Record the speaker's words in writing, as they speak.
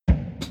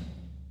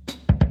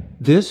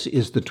This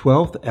is the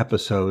 12th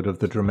episode of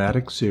the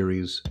dramatic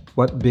series,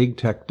 What Big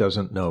Tech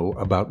Doesn't Know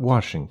About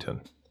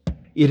Washington.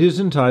 It is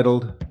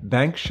entitled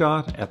Bank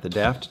Shot at the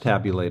Daft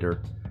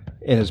Tabulator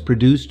and is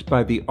produced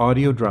by the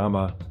audio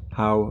drama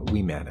How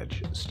We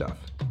Manage Stuff.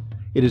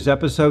 It is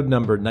episode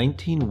number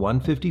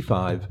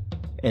 19155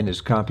 and is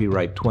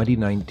copyright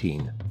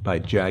 2019 by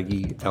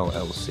Jaggy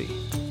LLC.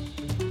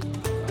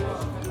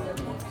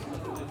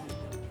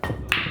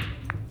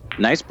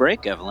 Nice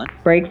break, Evelyn.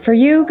 Break for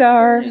you,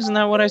 Gar. Isn't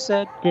that what I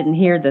said? Didn't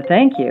hear the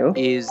thank you.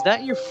 Is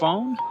that your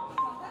phone?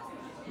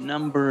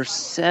 Number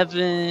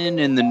 7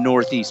 in the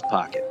northeast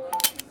pocket.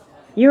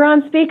 You're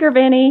on speaker,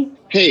 Vinny.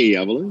 Hey,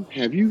 Evelyn,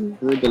 have you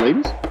heard the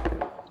latest?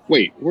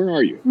 Wait, where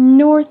are you?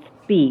 North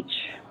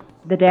Beach.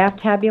 The Daft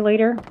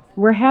Tabulator.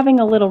 We're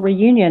having a little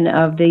reunion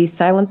of the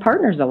Silent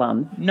Partners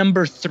alums.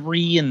 Number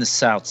 3 in the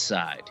south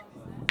side.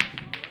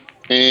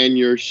 And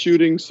you're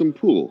shooting some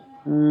pool.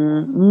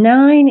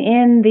 9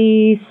 in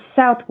the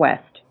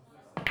southwest.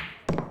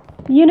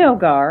 You know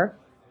Gar.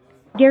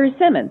 Gary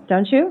Simmons,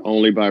 don't you?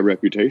 Only by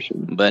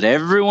reputation. But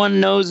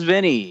everyone knows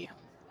Vinny.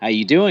 How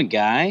you doing,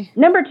 guy?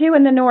 Number 2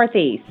 in the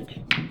northeast.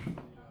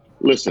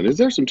 Listen, is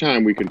there some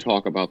time we can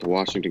talk about the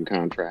Washington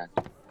contract?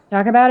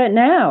 Talk about it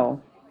now.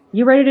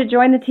 You ready to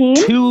join the team?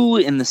 2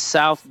 in the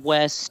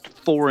southwest,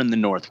 4 in the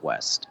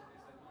northwest.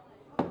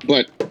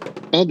 But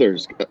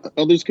others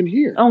can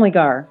hear. Only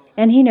Gar,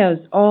 and he knows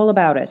all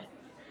about it.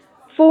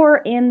 4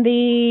 in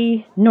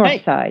the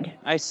north side.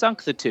 I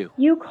sunk the 2.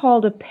 You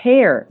called a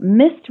pair,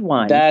 missed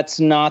one.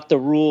 That's not the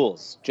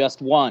rules. Just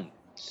 1.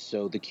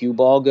 So the cue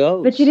ball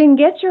goes. But you didn't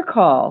get your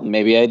call.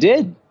 Maybe I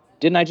did.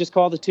 Didn't I just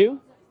call the 2?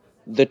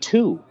 The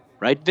 2,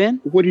 right, Vin?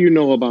 What do you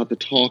know about the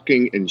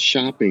talking and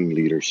shopping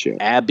leadership?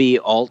 Abby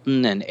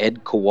Alton and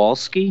Ed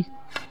Kowalski?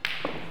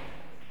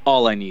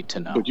 All I need to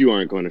know. But you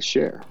aren't going to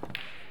share.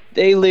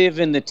 They live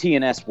in the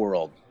TNS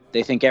world.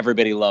 They think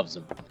everybody loves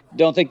them.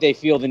 Don't think they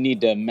feel the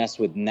need to mess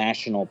with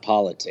national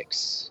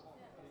politics.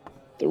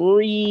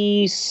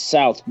 3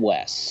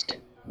 southwest.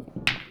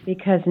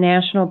 Because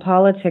national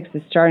politics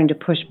is starting to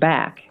push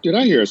back. Did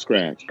I hear a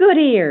scratch? Good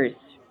ears.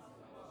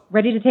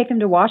 Ready to take them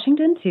to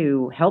Washington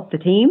to help the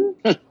team?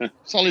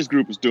 Sully's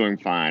group is doing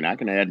fine. I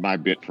can add my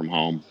bit from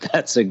home.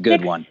 That's a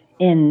good 6 one.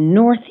 in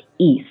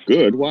northeast.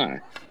 Good, why?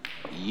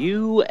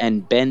 You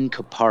and Ben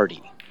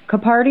Capardi.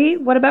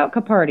 Capardi? What about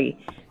Capardi?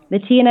 The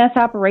TNS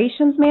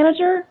operations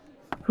manager?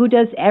 Who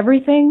does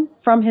everything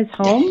from his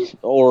home?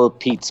 Or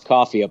Pete's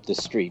Coffee up the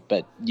street,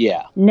 but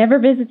yeah. Never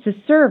visits his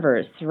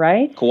servers,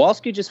 right?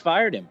 Kowalski just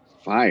fired him.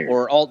 Fired.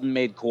 Or Alton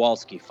made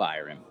Kowalski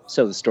fire him.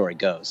 So the story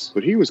goes.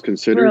 But he was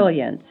considered...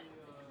 Brilliant.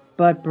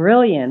 But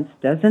brilliance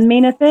doesn't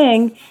mean a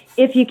thing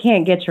if you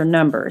can't get your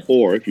numbers.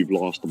 Or if you've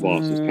lost the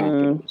boss's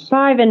confidence.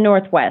 5 in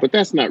northwest. But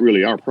that's not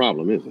really our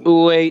problem, is it?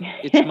 Wait,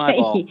 it's my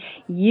ball.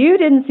 You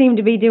didn't seem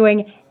to be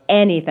doing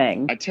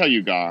anything. I tell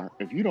you, Gar,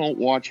 if you don't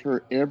watch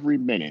her every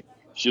minute,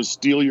 she'll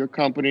steal your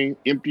company,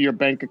 empty your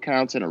bank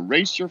accounts, and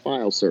erase your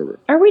file server.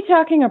 Are we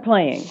talking or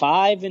playing?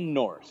 5 in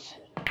north.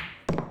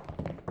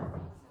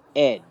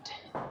 Ed.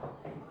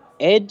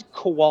 Ed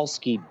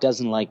Kowalski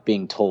doesn't like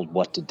being told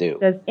what to do.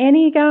 Does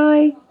any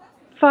guy?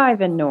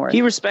 5 in north.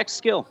 He respects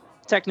skill,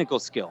 technical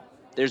skill.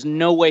 There's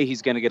no way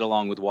he's going to get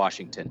along with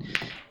Washington.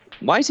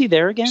 Why is he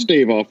there again?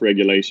 Stave off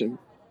regulation,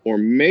 or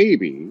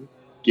maybe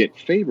get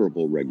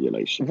favorable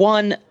regulation.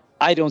 1,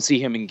 I don't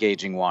see him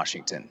engaging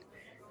Washington.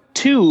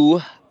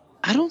 2,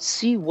 I don't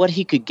see what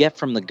he could get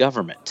from the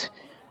government.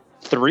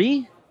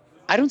 3,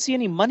 I don't see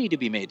any money to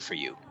be made for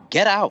you.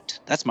 Get out.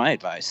 That's my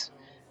advice.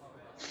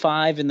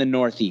 5 in the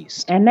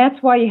northeast. And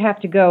that's why you have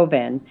to go,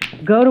 Ben.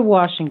 Go to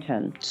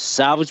Washington.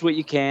 Salvage what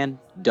you can,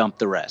 dump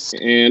the rest.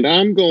 And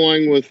I'm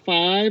going with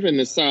 5 in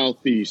the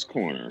southeast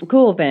corner.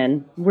 Cool,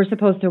 Ben. We're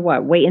supposed to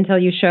what? Wait until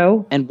you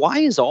show? And why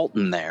is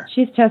Alton there?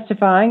 She's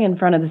testifying in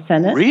front of the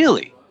Senate.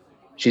 Really?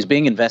 She's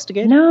being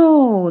investigated?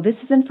 No, this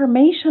is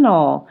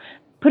informational.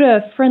 Put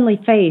a friendly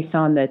face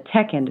on the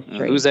tech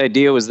industry. Whose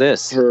idea was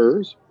this?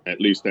 Hers.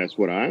 At least that's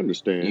what I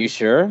understand. You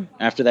sure?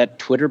 After that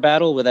Twitter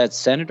battle with that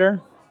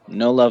senator?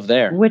 No love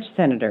there. Which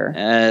senator?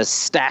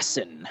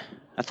 Stassen.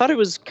 I thought it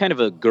was kind of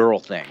a girl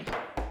thing.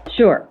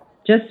 Sure.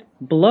 Just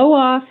blow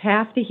off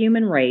half the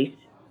human race.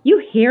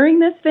 You hearing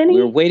this, Vinny?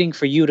 We're waiting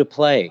for you to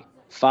play.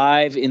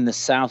 5 in the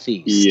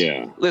southeast.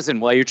 Yeah. Listen,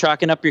 while you're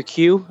chalking up your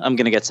cue, I'm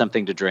going to get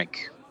something to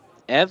drink.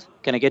 Ev,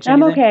 can I get you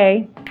I'm anything?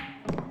 okay.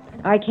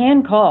 I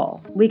can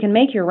call. We can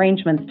make your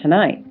arrangements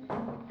tonight.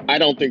 I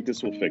don't think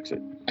this will fix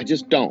it. I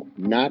just don't.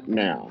 Not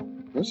now.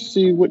 Let's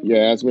see what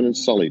Yasmin and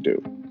Sully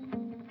do.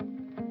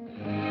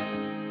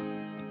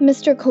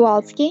 Mr.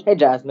 Kowalski? Hey,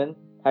 Jasmine.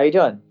 How you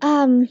doing?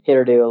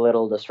 Here to do a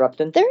little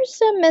disrupting?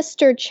 There's a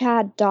Mr.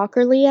 Chad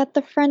Dockerly at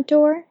the front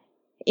door.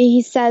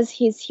 He says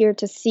he's here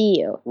to see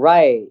you.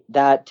 Right,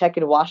 that Tech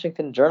in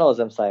Washington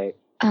journalism site.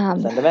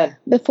 Send him in.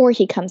 Before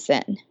he comes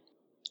in.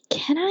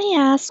 Can I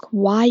ask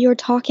why you're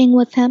talking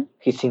with him?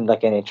 He seemed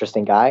like an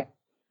interesting guy.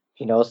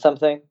 He knows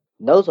something.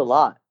 Knows a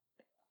lot.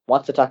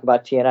 Wants to talk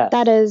about TNS.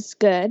 That is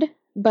good,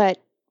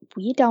 but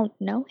we don't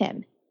know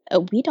him.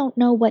 We don't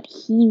know what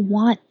he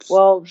wants.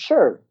 Well,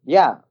 sure.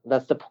 Yeah,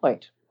 that's the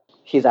point.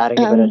 He's adding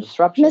a bit of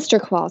disruption. Mr.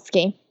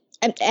 Kowalski,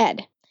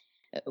 Ed,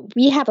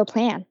 we have a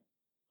plan.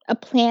 A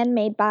plan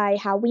made by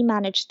How We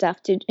Manage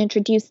Stuff to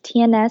introduce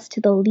TNS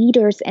to the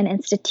leaders and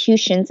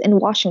institutions in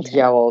Washington.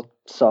 Yeah, well,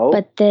 so?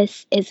 But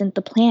this isn't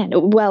the plan.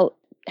 Well,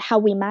 How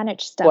We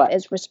Manage Stuff What?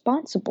 is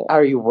responsible.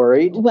 Are you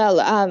worried?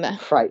 Well,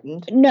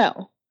 Frightened?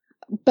 no.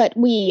 But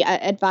we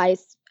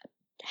advise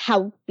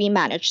How We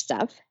Manage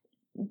Stuff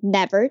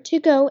never to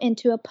go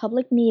into a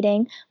public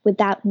meeting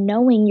without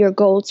knowing your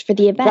goals for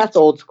the event. That's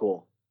old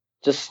school.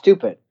 Just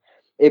stupid.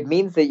 It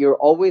means that you're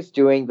always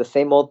doing the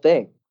same old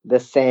thing. The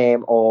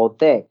same old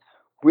thing.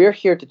 We're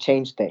here to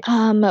change things.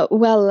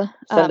 Well...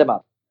 Send them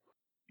up.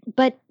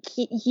 But,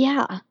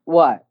 yeah.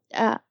 What?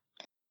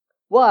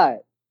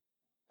 What?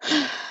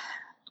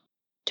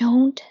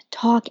 Don't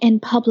talk in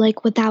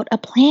public without a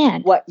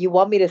plan. What, you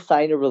want me to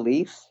sign a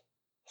release?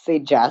 Say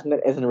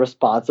Jasmine isn't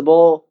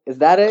responsible? Is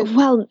that it?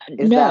 Well,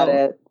 Is no. that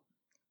it?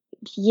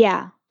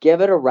 Yeah.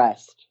 Give it a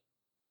rest.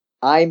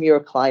 I'm your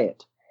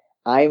client.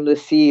 I'm the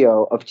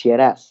CEO of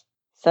TNS.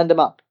 Send him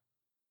up.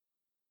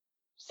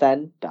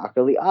 Send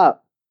Dr. Lee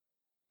up.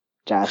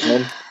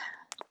 Jasmine.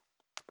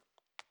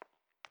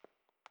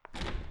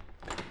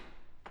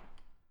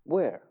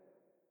 Where?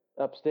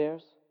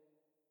 Upstairs?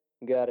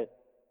 Got it.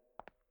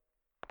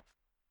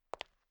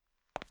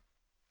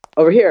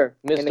 Over here.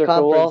 In the Mr. conference.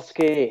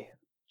 Kowalski.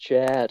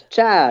 Chad.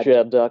 Chad.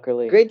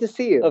 Dockerly. Great to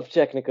see you. Of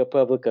Technica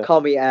Publica.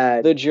 Call me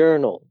Ed. The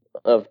Journal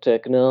of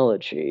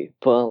Technology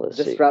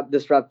Policy.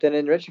 Disrupt and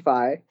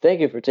enrichify.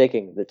 Thank you for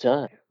taking the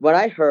time. When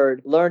I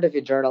learned of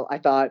your journal, I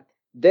thought,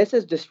 this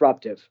is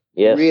disruptive.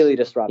 Yes. Really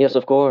disruptive. Yes,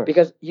 of course.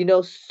 Because,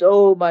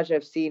 so much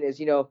I've seen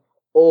is,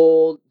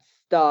 old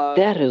stuff.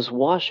 That is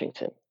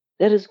Washington.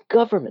 That is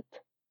government.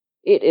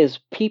 It is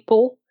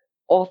people,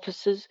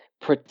 offices,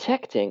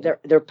 protecting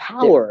their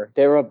power.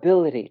 Their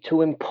ability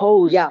to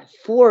impose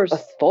force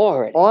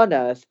authority on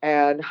us.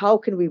 And how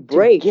can we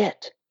break? To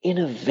get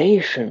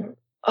innovation.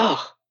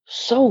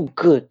 So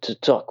good to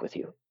talk with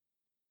you.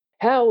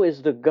 How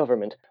is the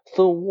government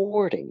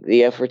thwarting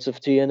the efforts of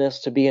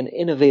TNS to be an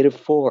innovative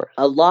force?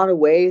 A lot of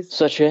ways.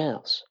 Such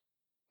as?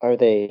 Are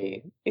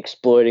they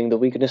exploiting the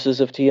weaknesses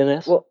of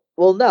TNS?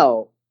 Well,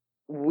 no.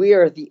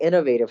 We're the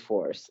innovative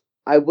force.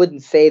 I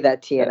wouldn't say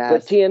that TNS...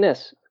 But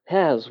TNS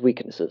has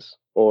weaknesses,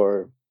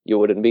 or you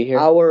wouldn't be here.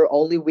 Our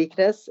only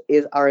weakness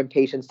is our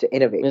impatience to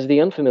innovate. Is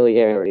the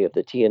unfamiliarity of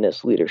the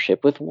TNS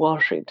leadership with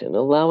Washington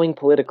allowing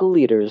political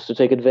leaders to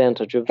take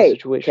advantage of the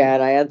situation?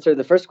 Can I answer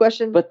the first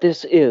question? But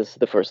this is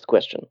the first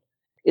question.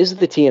 Is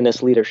the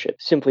TNS leadership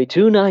simply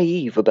too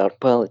naive about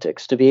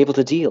politics to be able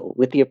to deal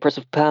with the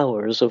oppressive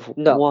powers of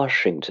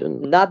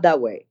Washington? Not that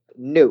way.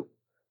 New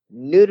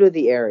to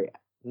the area.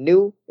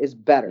 New is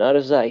better. Not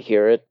as I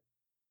hear it.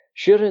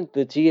 Shouldn't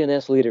the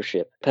TNS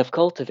leadership have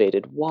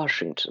cultivated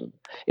Washington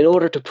in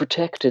order to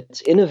protect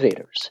its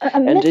innovators?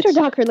 Mr.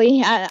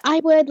 Dockerly,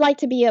 I would like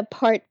to be a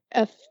part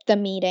of the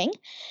meeting,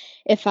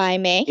 if I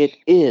may. It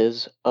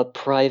is a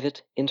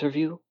private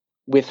interview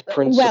with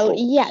principals. Well,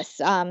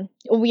 yes.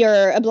 We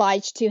are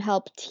obliged to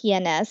help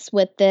TNS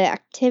with the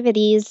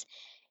activities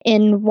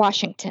in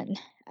Washington.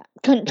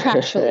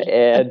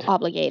 Contractually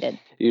obligated.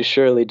 You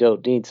surely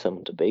don't need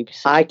someone to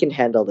babysit. I can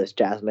handle this,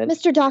 Jasmine.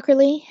 Mr.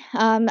 Dockerly,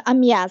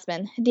 I'm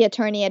Yasmin, the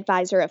attorney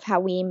advisor of How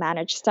We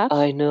Manage Stuff.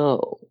 I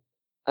know.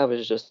 I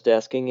was just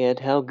asking Ed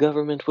how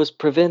government was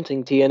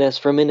preventing TNS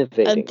from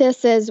innovating.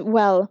 This is,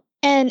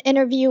 an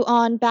interview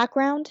on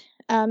background,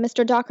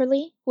 Mr.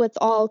 Dockerly, with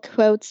all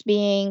quotes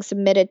being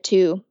submitted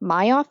to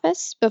my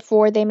office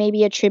before they may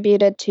be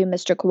attributed to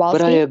Mr. Kowalski.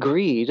 But I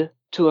agreed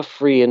to a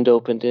free and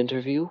open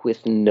interview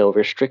with no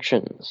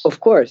restrictions. Of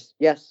course,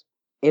 yes.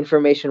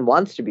 Information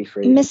wants to be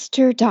free.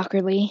 Mr.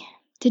 Dockerly,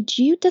 did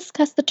you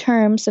discuss the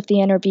terms of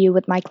the interview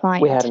with my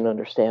client? We had an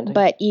understanding.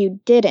 But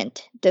you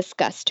didn't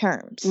discuss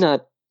terms.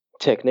 Not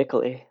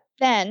technically.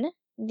 Then,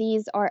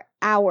 these are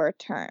our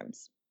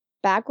terms.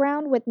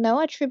 Background with no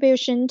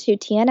attribution to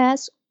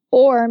TNS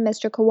or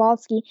Mr.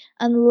 Kowalski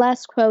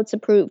unless quotes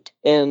approved.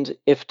 And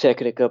if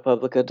Technica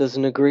Publica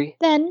doesn't agree?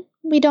 Then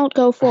we don't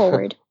go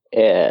forward.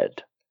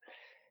 Ed,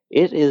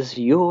 it is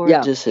your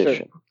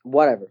decision. Sure.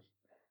 Whatever.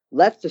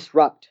 Let's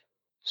disrupt.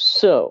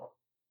 So,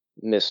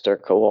 Mr.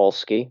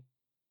 Kowalski,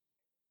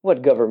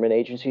 what government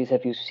agencies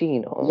have you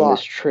seen on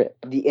this trip?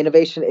 The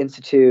Innovation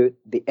Institute,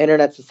 the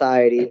Internet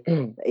Society,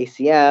 the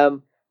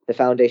ACM, the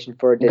Foundation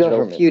for a Digital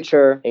Government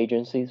Future.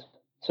 Agencies,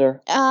 sir?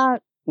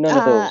 None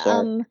of those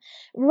are.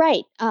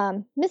 Right.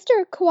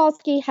 Mr.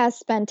 Kowalski has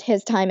spent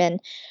his time in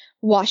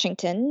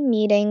Washington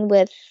meeting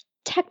with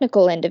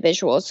technical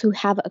individuals who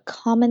have a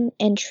common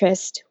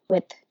interest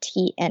with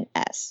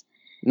TNS.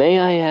 May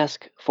I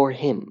ask for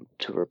him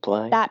to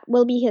reply? That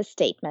will be his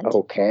statement.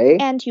 Okay.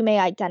 And you may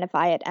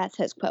identify it as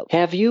his quote.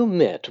 Have you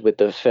met with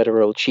the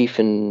Federal Chief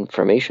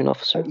Information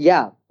Officer?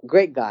 Yeah,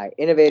 great guy,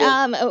 innovative.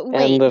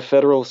 Wait. And the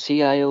Federal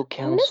CIO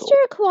Council?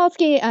 Mr.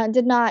 Kowalski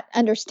did not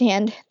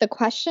understand the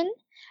question.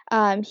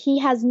 He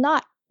has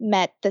not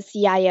met the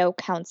CIO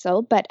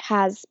Council, but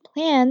has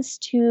plans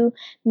to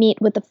meet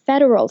with the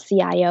federal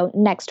CIO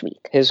next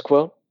week. His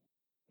quote?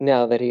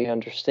 Now that he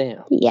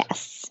understands.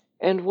 Yes.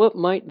 And what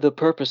might the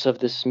purpose of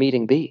this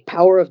meeting be?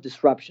 Power of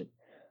disruption.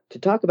 To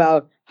talk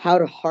about how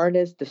to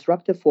harness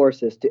disruptive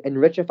forces to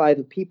enrichify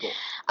the people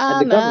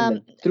and the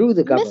government through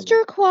the government.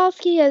 Mr.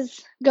 Kowalski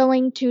is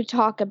going to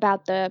talk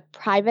about the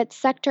private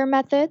sector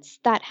methods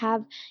that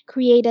have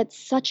created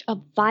such a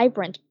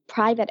vibrant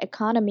private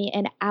economy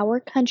in our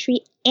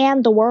country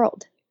and the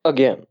world.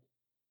 Again,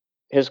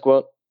 his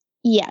quote?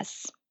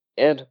 Yes.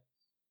 Ed,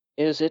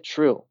 is it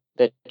true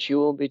that you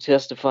will be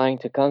testifying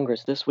to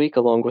Congress this week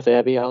along with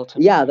Abby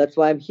Alton? Yeah, that's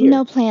why I'm here.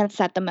 No plans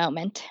at the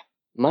moment.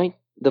 Might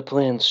the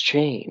plans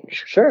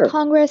change? Sure.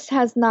 Congress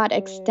has not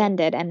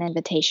extended an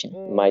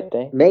invitation. Might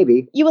they?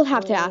 Maybe. You will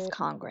have to ask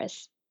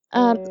Congress.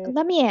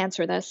 Let me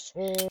answer this.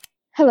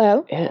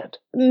 Hello, Ed,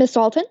 Miss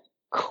Alton?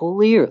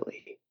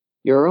 clearly,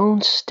 your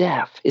own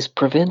staff is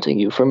preventing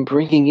you from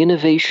bringing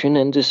innovation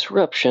and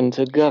disruption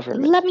to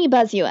government. Let me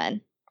buzz you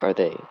in. Are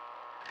they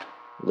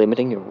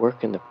limiting your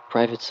work in the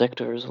private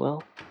sector as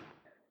well?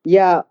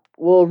 Yeah,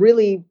 well,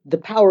 really, the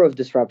power of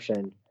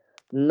disruption,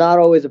 not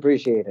always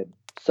appreciated.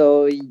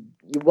 So, you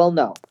well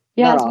know.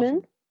 Not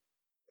Yasmin?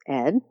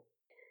 often. Ed?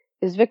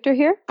 Is Victor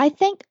here? I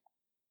think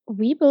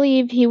we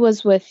believe he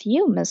was with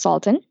you, Miss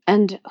Alton.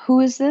 And who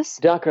is this?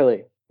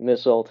 Dockerly,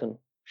 Miss Alton.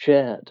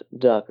 Chad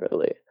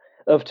Dockerly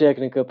of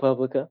Technica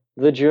Publica,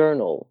 the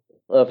Journal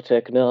of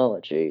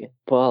Technology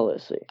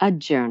Policy. A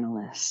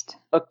journalist.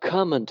 A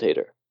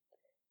commentator.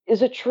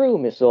 Is it true,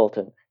 Miss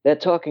Alton,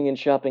 that Talking and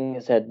Shopping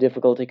has had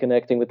difficulty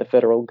connecting with the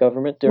federal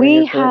government during We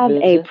your current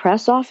have a visit?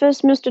 press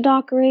office, Mr.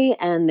 Dockery,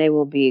 and they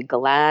will be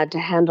glad to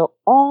handle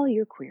all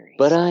your queries.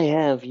 But I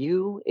have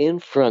you in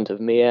front of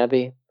me,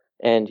 Abby,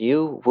 and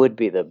you would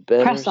be the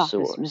better Press source.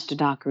 office, Mr.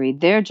 Dockery.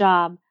 Their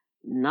job,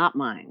 not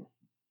mine.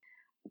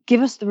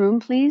 Give us the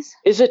room, please.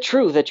 Is it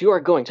true that you are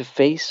going to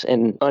face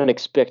an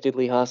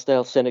unexpectedly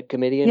hostile Senate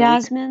committee in a week?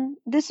 Yasmin,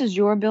 this is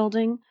your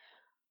building.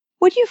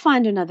 Would you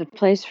find another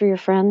place for your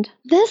friend?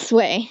 This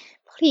way,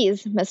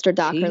 please, Mr.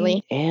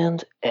 Dockerly.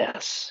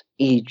 T&S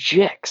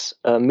ejects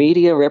a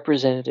media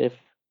representative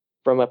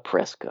from a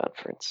press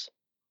conference.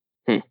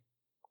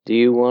 Do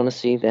you want to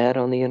see that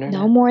on the internet?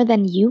 No more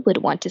than you would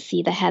want to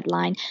see the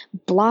headline.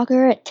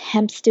 Blogger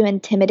attempts to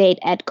intimidate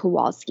Ed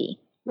Kowalski.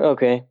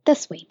 Okay,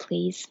 This way,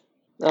 please.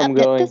 I'm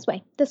going. This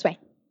way, this way,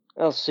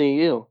 I'll see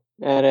you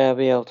at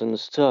Abby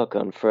Elton's talk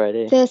on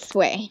Friday. this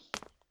way.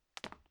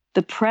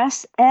 The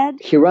press, Ed?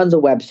 He runs a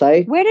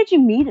website, Where did you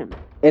meet him?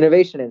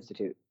 Innovation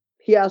Institute.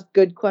 He asked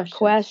good questions.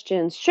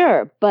 Questions,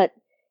 sure, but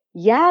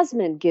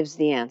Yasmin gives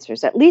the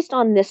answers, at least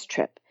on this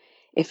trip.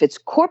 If it's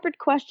corporate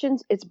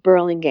questions, it's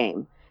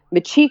Burlingame.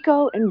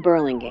 Michiko and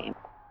Burlingame.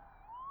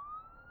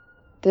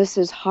 This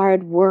is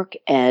hard work,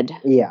 Ed.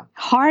 Yeah,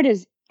 Hard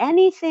as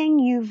anything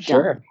you've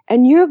sure. done.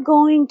 And you're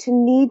going to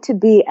need to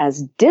be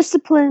as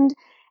disciplined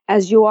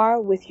as you are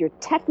with your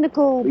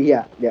technical...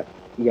 Yeah.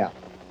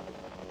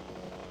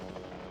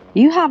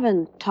 You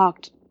haven't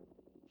talked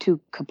to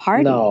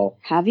Capardi, No.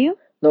 have you?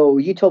 No,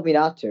 you told me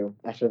not to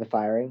after the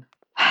firing.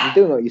 I'm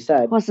doing what you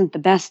said. Wasn't the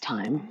best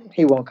time.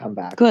 He won't come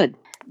back. Good.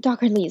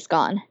 Dr. Lee's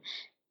gone.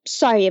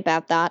 Sorry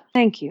about that.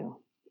 Thank you.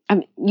 I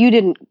mean, you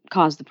didn't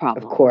cause the Of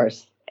problem.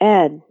 course.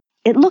 Ed,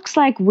 it looks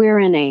like we're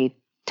in a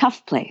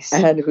tough place.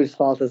 And whose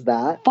fault is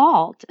that?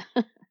 Fault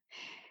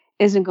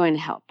isn't going to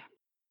help.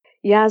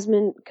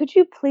 Yasmin, could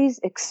you please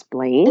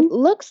explain? It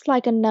looks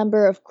like a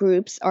number of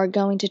groups are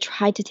going to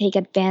try to take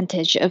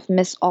advantage of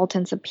Miss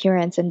Alton's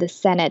appearance in the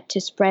Senate to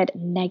spread a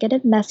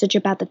negative message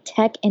about the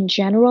tech in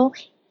general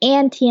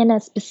and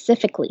TNS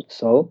specifically.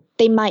 So?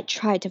 They might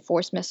try to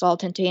force Miss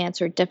Alton to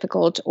answer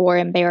difficult or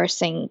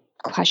embarrassing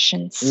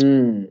questions.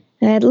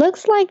 It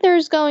looks like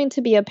there's going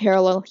to be a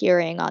parallel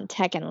hearing on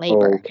tech and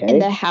labor Okay. in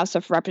the House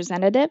of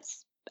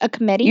Representatives, a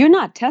committee. You're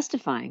not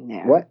testifying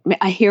there. What?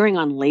 A hearing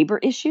on labor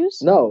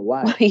issues? No,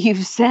 why?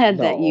 You've said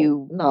that No.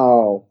 you...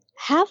 No.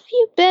 Have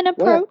you been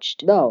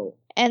approached? No.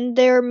 And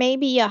there may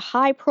be a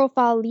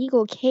high-profile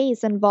legal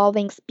case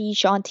involving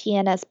speech on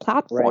TNS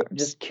platforms. Right.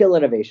 Just kill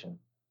innovation.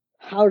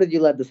 How did you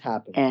let this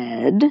happen?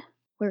 Ed?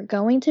 We're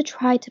going to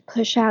try to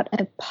push out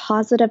a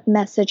positive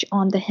message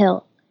on the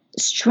Hill,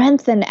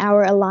 strengthen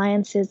our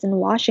alliances in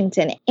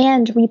Washington,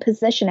 and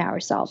reposition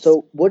ourselves.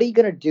 So, what are you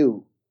going to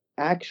do?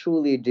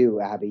 Actually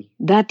do, Abby?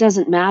 That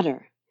doesn't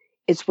matter.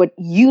 It's what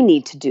you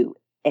need to do,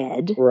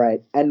 Ed.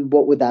 Right. And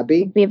what would that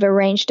be? We've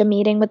arranged a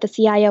meeting with the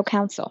CIO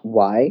Council.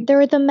 Why?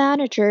 They're the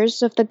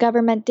managers of the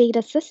government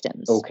data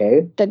systems.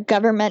 Okay. The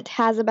government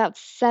has about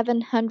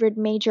 700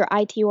 major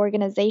IT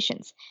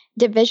organizations,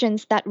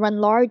 divisions that run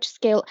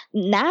large-scale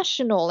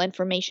national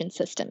information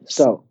systems.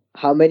 So,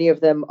 how many of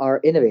them are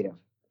innovative?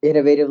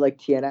 Innovative like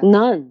TNS?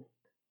 None.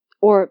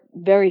 Or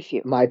very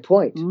few. My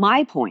point.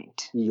 My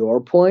point. Your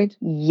point?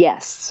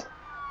 Yes.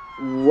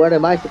 What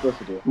am I supposed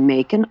to do?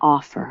 Make an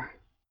offer.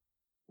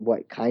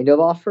 What kind of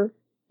offer?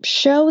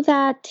 Show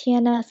that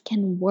TNS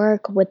can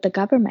work with the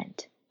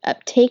government,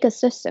 take a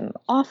system,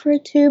 offer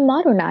to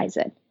modernize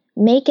it,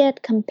 Make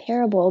it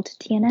comparable to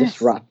TNS.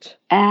 Disrupt.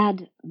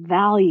 Add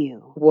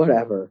value.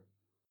 Whatever.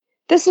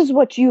 This is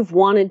what you've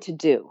wanted to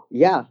do.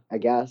 Yeah, I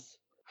guess.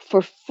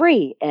 For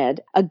free,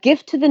 Ed. A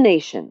gift to the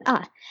nation.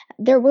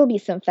 There will be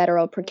some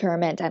federal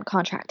procurement and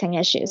contracting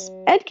issues.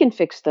 Ed can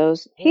fix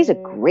those. He's a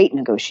great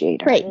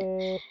negotiator. Great.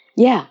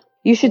 Yeah.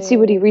 You should see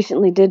what he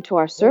recently did to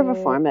our server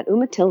farm at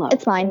Umatillo.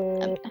 It's fine.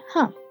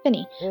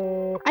 Vinny.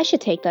 I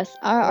should take this.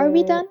 Are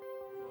we done?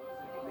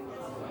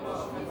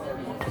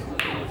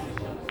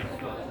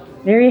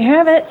 There you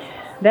have it.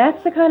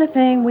 That's the kind of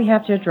thing we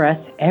have to address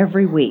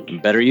every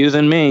week. Better you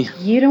than me.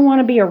 You don't want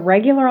to be a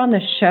regular on the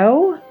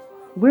show?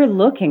 We're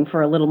looking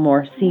for a little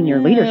more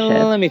senior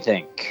leadership. Let me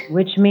think.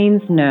 Which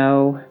means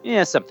no.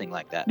 Yeah, something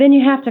like that. Then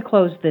you have to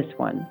close this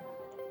one.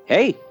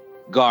 Hey,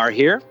 Gar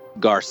here.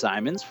 Gar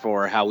Simons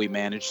for How We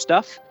Manage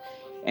Stuff.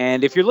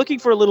 And if you're looking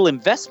for a little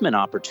investment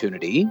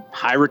opportunity,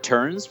 high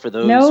returns for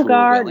those No, who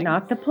Gar, are willing.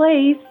 not the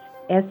place.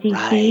 SEC.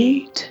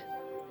 Right.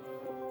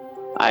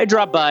 I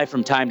drop by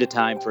from time to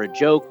time for a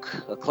joke,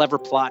 a clever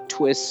plot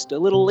twist, a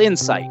little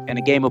insight, and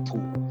a game of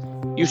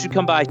pool. You should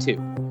come by too.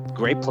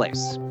 Great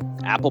place.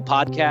 Apple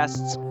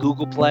Podcasts,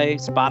 Google Play,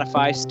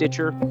 Spotify,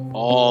 Stitcher,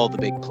 all the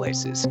big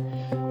places.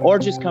 Or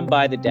just come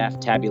by the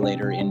Daft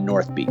Tabulator in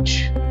North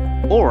Beach.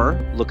 Or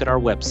look at our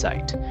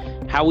website,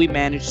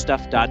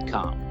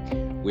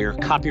 howwemanagestuff.com. We're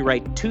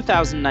copyright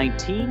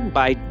 2019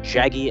 by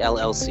Jaggy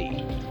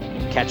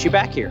LLC. Catch you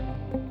back here.